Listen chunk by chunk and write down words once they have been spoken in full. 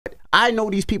I know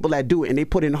these people that do it, and they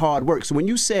put in hard work. So when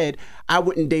you said I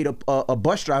wouldn't date a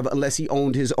bus driver unless he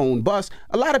owned his own bus,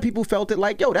 a lot of people felt it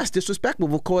like, yo, that's disrespectful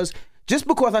because just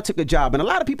because I took a job, and a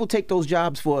lot of people take those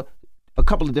jobs for a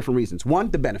couple of different reasons.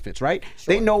 One, the benefits, right?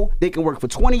 Sure. They know they can work for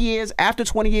 20 years. After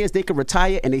 20 years, they can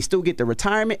retire, and they still get their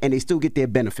retirement, and they still get their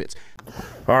benefits.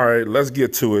 All right, let's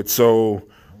get to it. So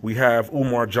we have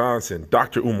Umar Johnson,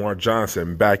 Dr. Umar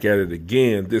Johnson, back at it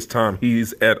again. This time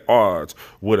he's at odds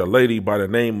with a lady by the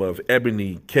name of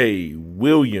Eboni K.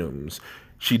 Williams.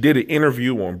 She did an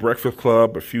interview on Breakfast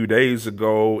Club a few days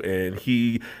ago, and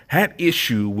he had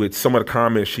issue with some of the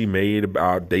comments she made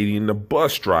about dating the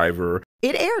bus driver.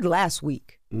 It aired last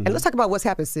week. And let's talk about what's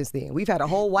happened since then. We've had a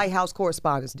whole White House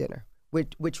Correspondents' Dinner,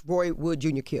 which Roy Wood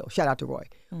Jr. killed. Shout out to Roy.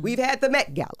 We've had the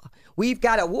Met Gala. We've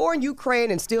got a war in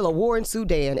Ukraine and still a war in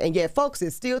Sudan. And yet folks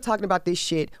is still talking about this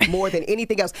shit more than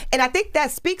anything else. And I think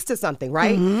that speaks to something,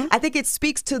 right? I think it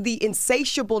speaks to the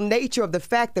insatiable nature of the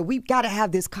fact that we've got to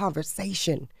have this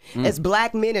conversation as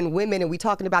black men and women. And we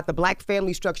talking about the black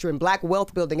family structure and black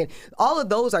wealth building. And all of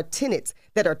those are tenets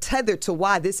that are tethered to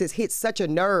why this has hit such a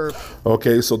nerve.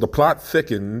 Okay, so the plot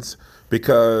thickens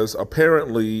because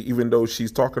apparently, even though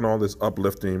she's talking all this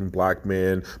uplifting black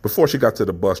men, before she got to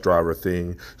the bus driver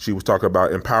thing, she was talking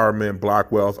about empowerment, black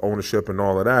wealth, ownership, and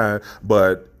all of that.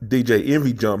 But DJ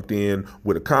Envy jumped in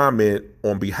with a comment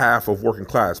on behalf of working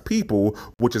class people,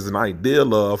 which is an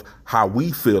ideal of how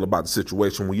we feel about the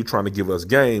situation when you're trying to give us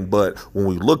game. But when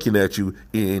we're looking at you,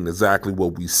 it ain't exactly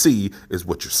what we see is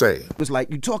what you're saying. It's like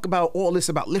you talk about all this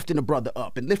about lifting a brother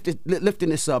up and lifting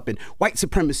this up and white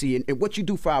supremacy and what you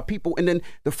do for our people. And then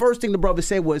the first thing the brother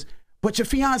said was, but your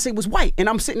fiance was white. And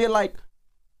I'm sitting there like,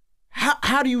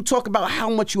 how do you talk about how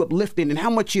much you're uplifting and how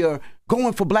much you're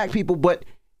going for black people, but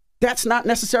that's not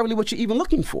necessarily what you're even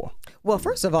looking for? Well,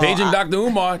 first of all, paging Dr.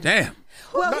 Umar, damn.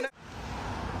 Well,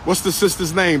 what's the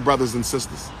sister's name, brothers and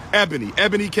sisters?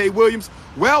 Eboni K. Williams,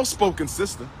 well-spoken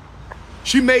sister.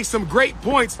 She made some great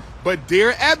points, but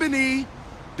dear Eboni,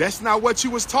 that's not what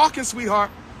you was talking,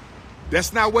 sweetheart.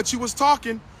 That's not what you was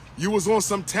talking. You was on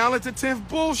some talented 10th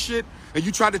bullshit, and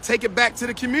you tried to take it back to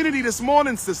the community this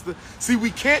morning, sister. See, we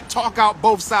can't talk out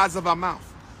both sides of our mouth.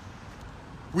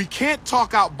 We can't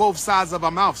talk out both sides of our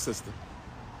mouth, sister.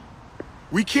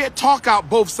 We can't talk out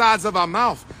both sides of our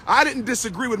mouth. I didn't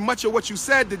disagree with much of what you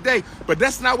said today, but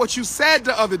that's not what you said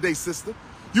the other day, sister.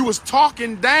 You was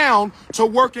talking down to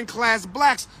working class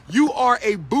blacks. You are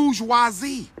a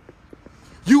bourgeoisie.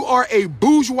 You are a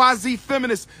bourgeoisie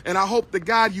feminist, and I hope to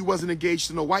God you wasn't engaged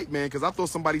to no white man, because I thought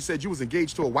somebody said you was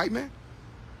engaged to a white man.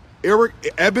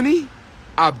 Eboni,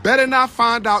 I better not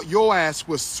find out your ass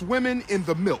was swimming in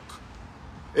the milk.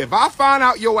 If I find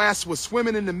out your ass was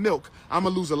swimming in the milk, I'm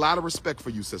going to lose a lot of respect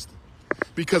for you, sister.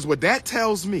 Because what that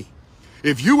tells me,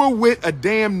 if you were with a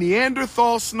damn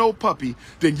Neanderthal snow puppy,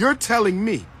 then you're telling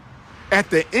me at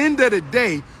the end of the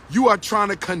day, you are trying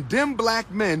to condemn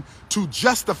black men to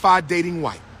justify dating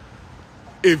white.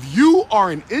 If you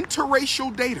are an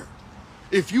interracial dater,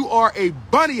 if you are a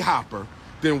bunny hopper,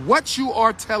 then what you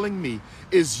are telling me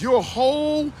is your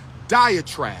whole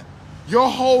diatribe, your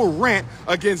whole rant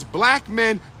against black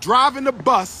men driving the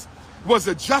bus was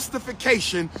a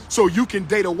justification so you can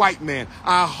date a white man.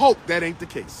 I hope that ain't the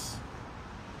case.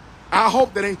 I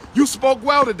hope that ain't. You spoke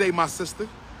well today, my sister.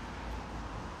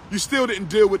 You still didn't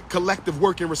deal with collective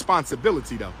work and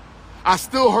responsibility, though. I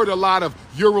still heard a lot of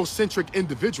Eurocentric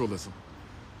individualism.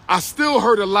 I still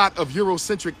heard a lot of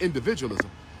Eurocentric individualism.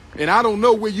 And I don't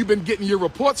know where you've been getting your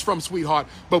reports from, sweetheart,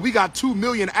 but we got 2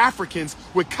 million Africans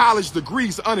with college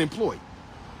degrees unemployed.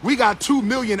 We got 2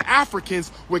 million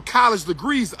Africans with college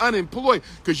degrees unemployed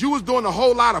because you was doing a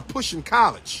whole lot of pushing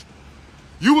college.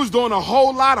 You was doing a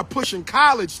whole lot of pushing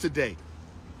college today,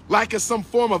 like it's some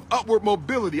form of upward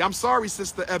mobility. I'm sorry,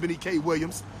 Sister Eboni K.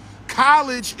 Williams.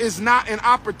 College is not an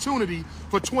opportunity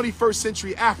for 21st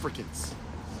century Africans.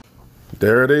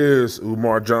 There it is.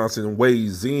 Umar Johnson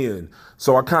weighs in.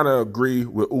 So I kind of agree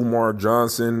with Umar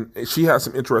Johnson. She has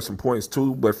some interesting points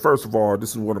too. But first of all,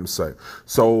 this is what I'm saying.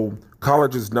 So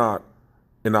college is not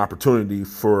an opportunity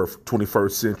for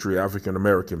 21st century African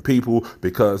American people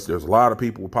because there's a lot of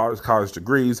people with college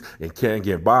degrees and can't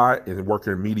get by and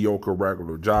working mediocre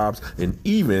regular jobs. And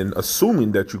even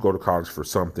assuming that you go to college for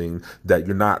something that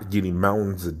you're not getting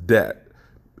mountains of debt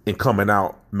and coming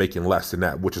out making less than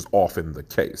that, which is often the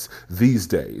case these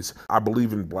days. I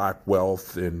believe in black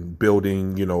wealth and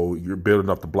building, you know, you're building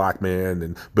up the black man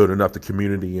and building up the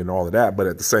community and all of that. But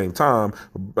at the same time,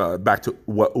 back to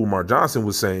what Umar Johnson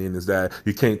was saying is that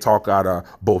you can't talk out of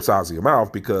both sides of your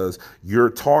mouth because you're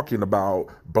talking about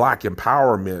black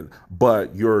empowerment,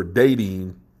 but you're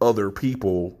dating other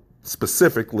people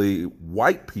specifically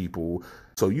white people.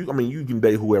 So you can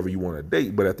date whoever you want to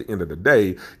date, but at the end of the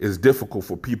day, it's difficult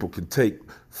for people can take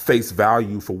face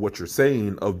value for what you're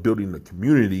saying of building a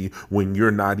community when you're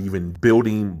not even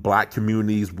building black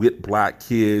communities with black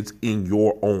kids in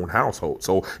your own household.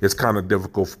 So it's kind of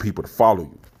difficult for people to follow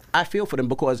you. I feel for them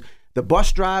because the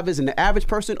bus drivers and the average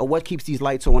person are what keeps these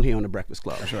lights on here on the Breakfast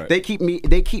Club. That's right. They keep me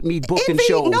booking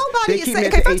shows. Nobody is saying,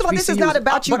 okay, first of all, this is not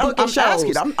about you booking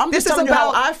shows. I'm just telling you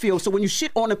how I feel. So when you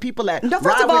shit on the people that first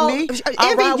ride of all, with me,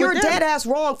 Envy, you're dead ass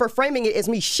wrong for framing it as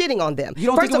me shitting on them. You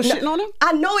don't think I was shitting on them?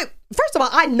 I know it. First of all,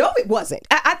 I know it wasn't.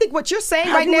 I think what you're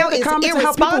saying right now is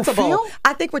irresponsible.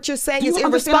 I think what you're saying is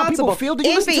irresponsible. Do you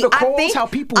listen to the calls, how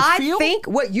people feel? I think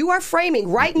what you are framing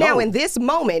right now in this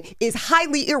moment is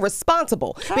highly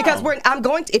irresponsible. How? Because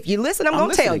if you listen, I'm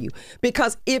going to tell you.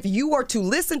 Because if you were to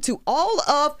listen to all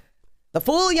of the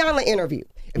full Iyanla interview,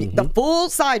 the full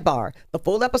sidebar, the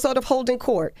full episode of Holding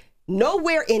Court,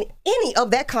 nowhere in any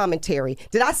of that commentary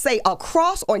did I say a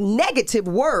cross or negative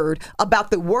word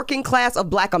about the working class of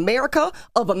Black America,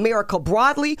 of America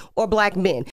broadly, or Black men.